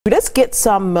Let's get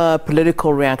some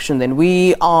political reaction then.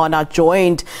 We are now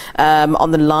joined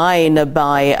on the line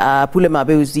by Pule Mabe,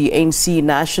 who's the ANC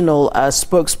national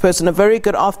spokesperson. A very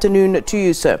good afternoon to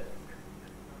you, sir.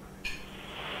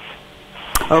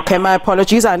 Okay, my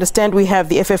apologies. I understand we have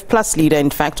the FF Plus leader,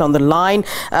 in fact, on the line.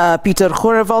 Pieter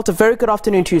Groenewald, a very good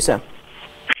afternoon to you, sir.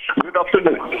 Good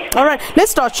afternoon. All right,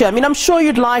 let's start here. I mean, I'm sure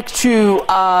you'd like to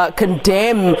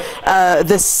condemn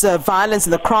this violence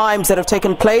and the crimes that have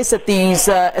taken place at these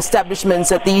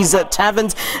establishments, at these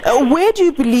taverns. Where do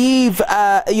you believe,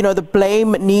 the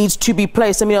blame needs to be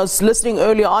placed? I mean, I was listening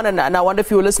earlier on, and I wonder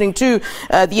if you were listening to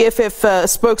the FF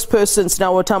spokesperson,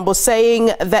 Sinawo Tambo,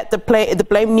 saying that the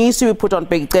blame needs to be put on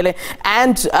Bigdele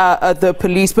and the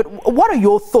police. But what are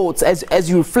your thoughts as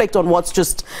you reflect on what's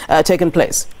just taken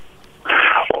place?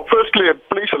 Firstly,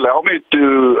 please allow me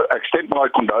to extend my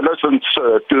condolences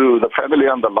to the family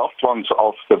and the loved ones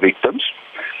of the victims.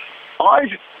 I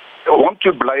want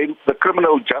to blame the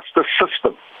criminal justice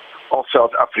system of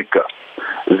South Africa.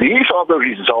 These are the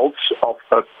results of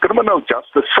a criminal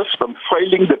justice system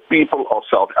failing the people of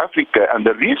South Africa. And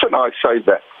the reason I say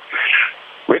that,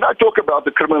 when I talk about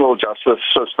the criminal justice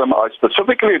system, I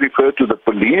specifically refer to the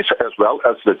police as well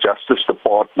as the Justice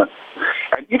Department.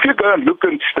 And if you go and look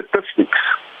at statistics,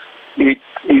 it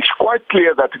is quite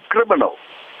clear that a criminal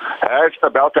has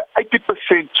about an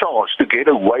 80% chance to get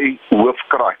away with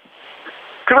crime.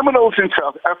 Criminals in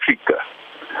South Africa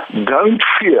don't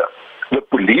fear the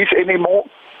police anymore.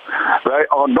 They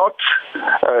are not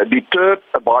deterred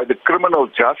by the criminal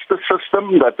justice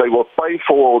system that they will pay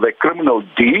for their criminal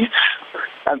deeds.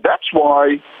 And that's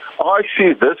why I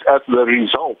see this as the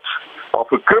result of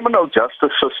a criminal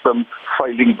justice system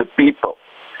failing the people.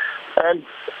 And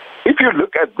if you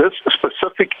look at this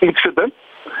specific incident,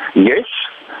 yes,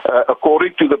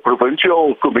 according to the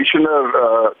Provincial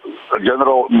Commissioner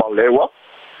General Mawela,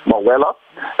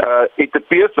 it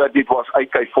appears that it was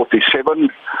AK-47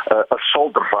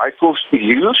 assault rifles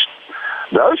used.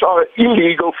 Those are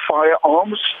illegal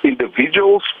firearms.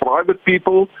 Individuals, private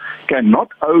people cannot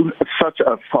own such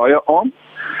a firearm.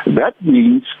 That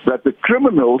means that the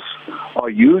criminals are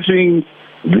using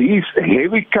these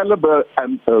heavy caliber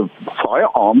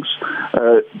firearms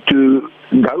to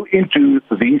go into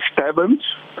these taverns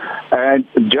and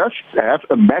just have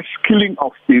a mass killing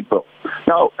of people.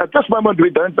 Now, at this moment,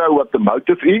 we don't know what the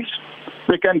motive is.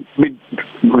 There can be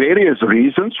various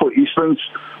reasons. For instance,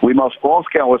 we must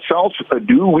ask ourselves,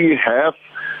 do we have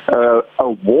a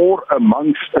war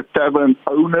amongst tavern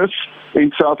owners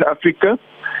in South Africa?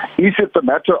 Is it a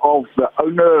matter of the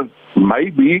owner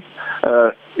maybe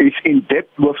is in debt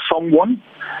with someone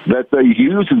that they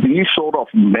use these sort of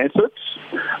methods?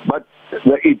 But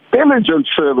the intelligence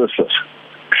services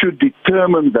should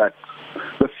determine that.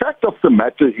 The fact of the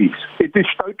matter is, it is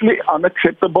totally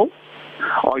unacceptable.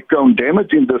 I condemn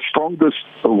it in the strongest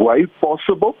way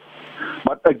possible.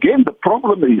 But again, the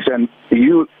problem is, and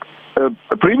you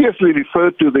previously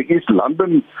referred to the East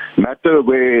London matter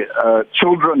where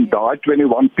children died,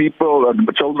 21 people and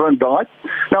children died.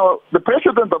 Now, the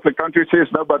president of the country says,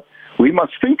 no, but we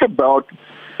must think about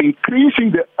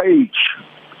increasing the age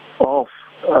of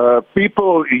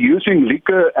people using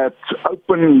liquor at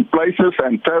open places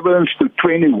and taverns to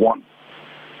 21.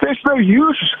 There's no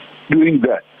use doing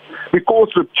that because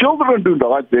the children who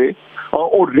died there are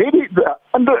already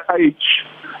underage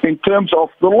in terms of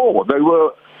the law. They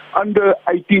were under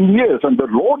 18 years, and the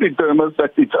law determines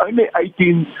that it's only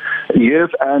 18 years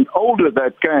and older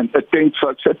that can attend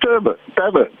such a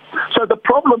tavern. So the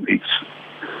problem is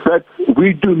that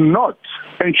we do not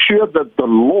ensure that the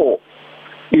law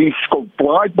is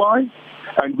complied by,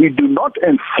 and we do not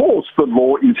enforce the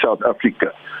law in South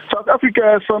Africa. South Africa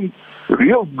has some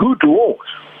real good laws,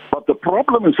 but the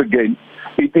problem is, again,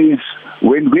 it is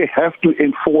when we have to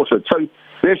enforce it. So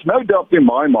there's no doubt in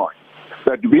my mind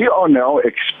that we are now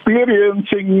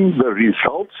experiencing the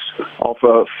results of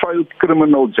a failed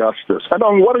criminal justice. And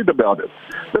I'm worried about it.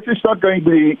 This is not going to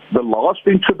be the last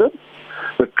incident.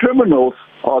 The criminals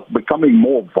are becoming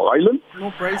more violent,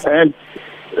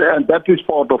 and that is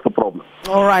part of the problem.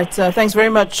 All right. Thanks very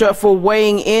much for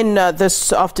weighing in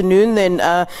this afternoon. Then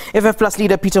FF Plus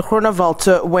leader Pieter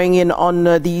Groenewald weighing in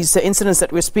on these incidents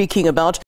that we're speaking about.